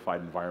of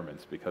classified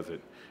environments, because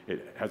it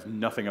has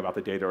nothing about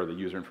the data or the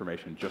user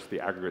information, just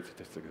the aggregate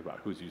statistics about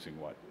who's using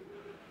what.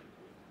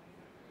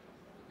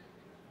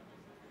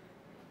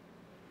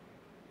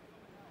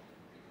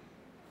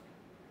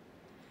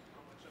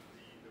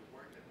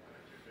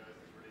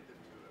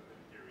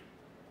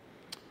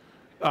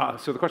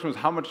 So the question was,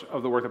 how much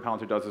of the work that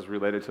Palantir does is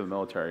related to the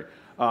military?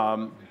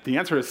 The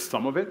answer is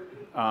some of it,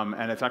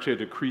 and it's actually a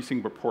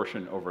decreasing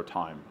proportion over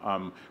time.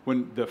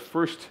 When the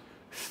first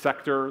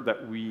sector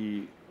that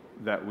we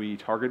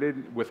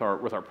targeted with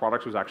our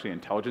products was actually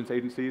intelligence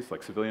agencies,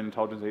 like civilian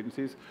intelligence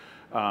agencies,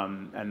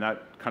 and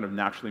that kind of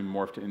naturally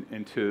morphed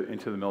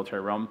into the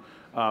military realm.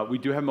 We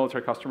do have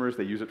military customers.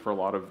 They use it for a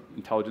lot of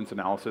intelligence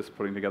analysis,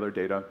 putting together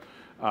data.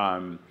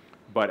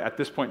 But at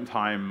this point in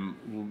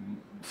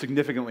time,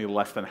 significantly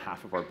less than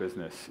half of our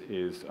business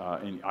is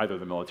in either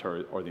the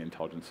military or the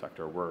intelligence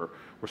sector. We're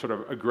sort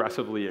of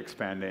aggressively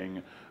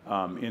expanding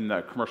in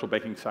the commercial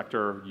banking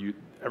sector,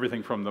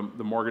 everything from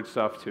the mortgage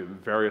stuff to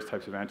various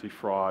types of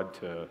anti-fraud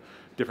to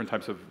different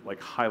types of like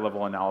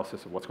high-level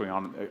analysis of what's going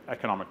on in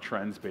economic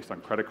trends based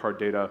on credit card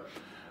data.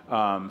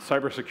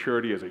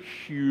 Cybersecurity is a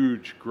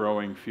huge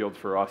growing field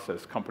for us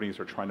as companies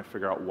are trying to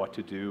figure out what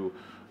to do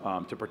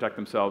to protect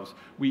themselves.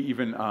 We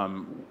even,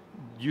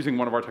 using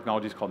one of our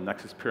technologies called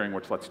Nexus Peering,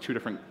 which lets two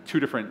different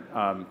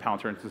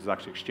Palantir instances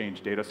actually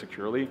exchange data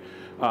securely.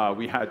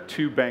 We had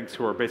two banks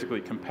who are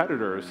basically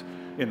competitors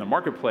in the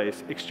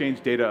marketplace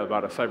exchange data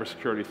about a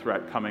cybersecurity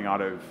threat coming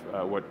out of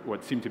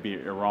what seemed to be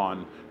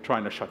Iran,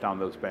 trying to shut down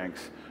those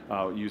banks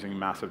using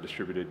massive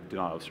distributed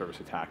denial of service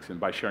attacks. And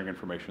by sharing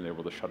information, they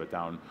were able to shut it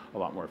down a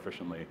lot more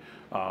efficiently.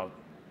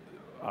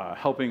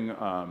 Helping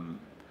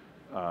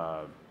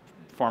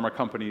pharma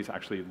companies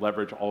actually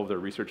leverage all of their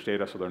research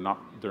data so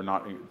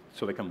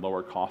they can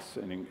lower costs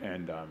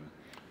and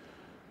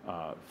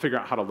figure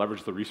out how to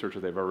leverage the research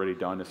that they've already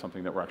done is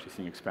something that we're actually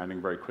seeing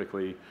expanding very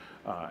quickly,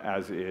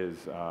 as is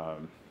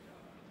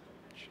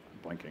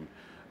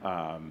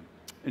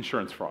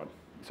insurance fraud.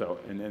 So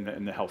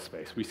in the health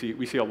space, we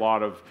see a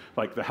lot of,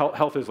 like, the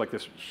health is like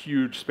this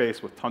huge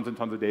space with tons and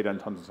tons of data and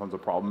tons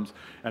of problems,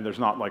 and there's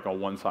not like a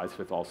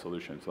one-size-fits-all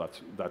solution. So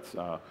that's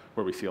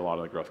where we see a lot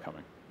of the growth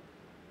coming.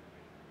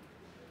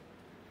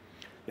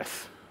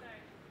 Yes.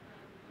 Sorry.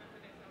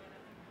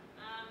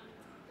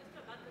 Just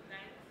about the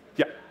banks.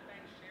 Yeah.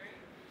 Bank sharing.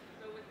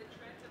 So with the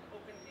trends of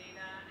open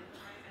data and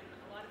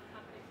a lot of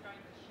companies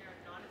starting to share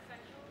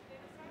non-essential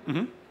data sets,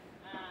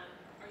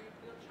 are you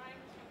trying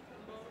to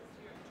promote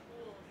your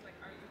tools? Like,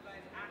 are you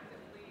guys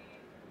actively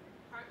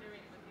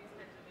partnering with these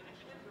types of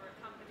initiatives, where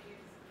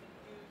companies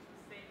can use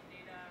the same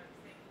data or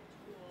the same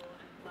tool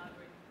and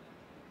collaborate with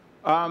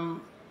them?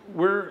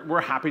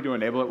 We're happy to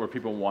enable it where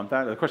people want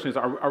that. The question is,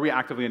 are we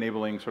actively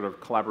enabling sort of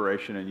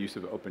collaboration and use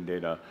of open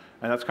data?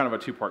 And that's kind of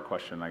a two-part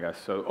question, I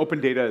guess. So open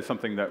data is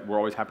something that we're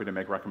always happy to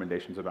make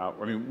recommendations about.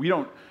 I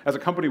mean, as a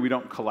company, we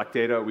don't collect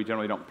data. We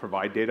generally don't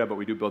provide data, but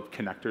we do build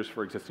connectors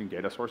for existing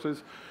data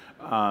sources.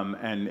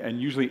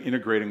 And usually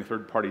integrating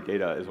third-party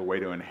data is a way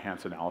to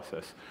enhance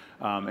analysis.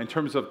 In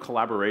terms of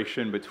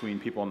collaboration between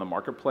people in the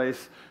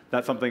marketplace,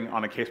 that's something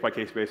on a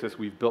case-by-case basis.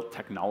 We've built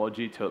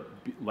technology to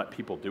let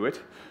people do it.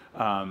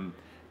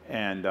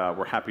 And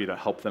we're happy to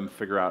help them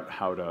figure out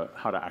how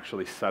to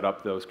actually set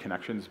up those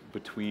connections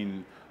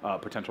between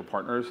potential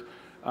partners.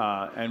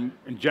 And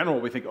in general,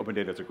 we think open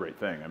data is a great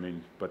thing. I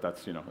mean, but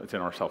that's, it's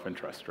in our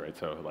self-interest, right?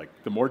 So like,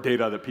 the more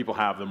data that people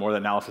have, the more the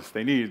analysis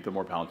they need, the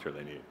more Palantir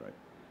they need, right?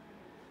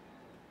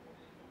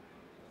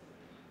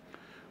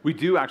 We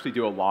do actually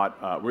do a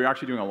lot. We're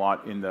actually doing a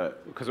lot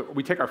because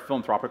we take our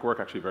philanthropic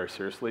work actually very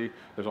seriously.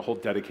 There's a whole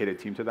dedicated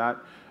team to that,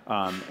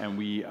 and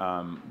we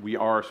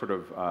are sort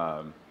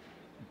of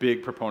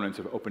big proponents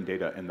of open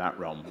data in that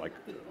realm, like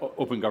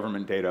open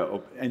government data,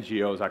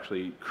 NGOs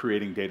actually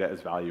creating data as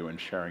value and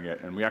sharing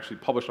it. And we actually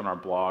published on our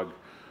blog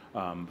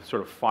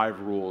sort of 5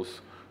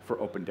 rules for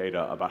open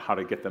data about how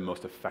to get the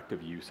most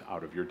effective use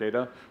out of your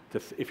data.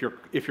 If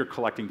you're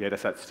collecting data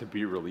sets to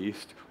be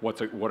released,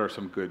 what are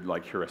some good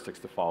like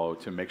heuristics to follow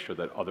to make sure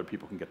that other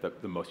people can get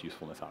the most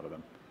usefulness out of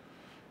them?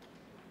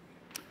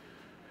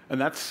 And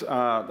that's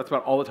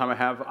about all the time I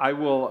have. I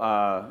will.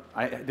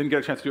 I didn't get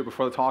a chance to do it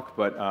before the talk,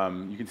 but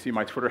you can see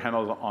my Twitter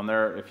handle on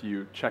there. If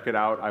you check it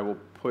out, I will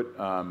put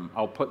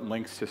I'll put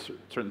links to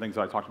certain things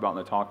that I talked about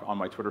in the talk on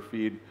my Twitter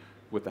feed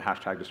with the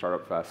hashtag to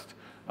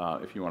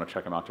Startupfest if you want to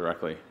check them out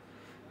directly.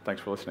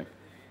 Thanks for listening.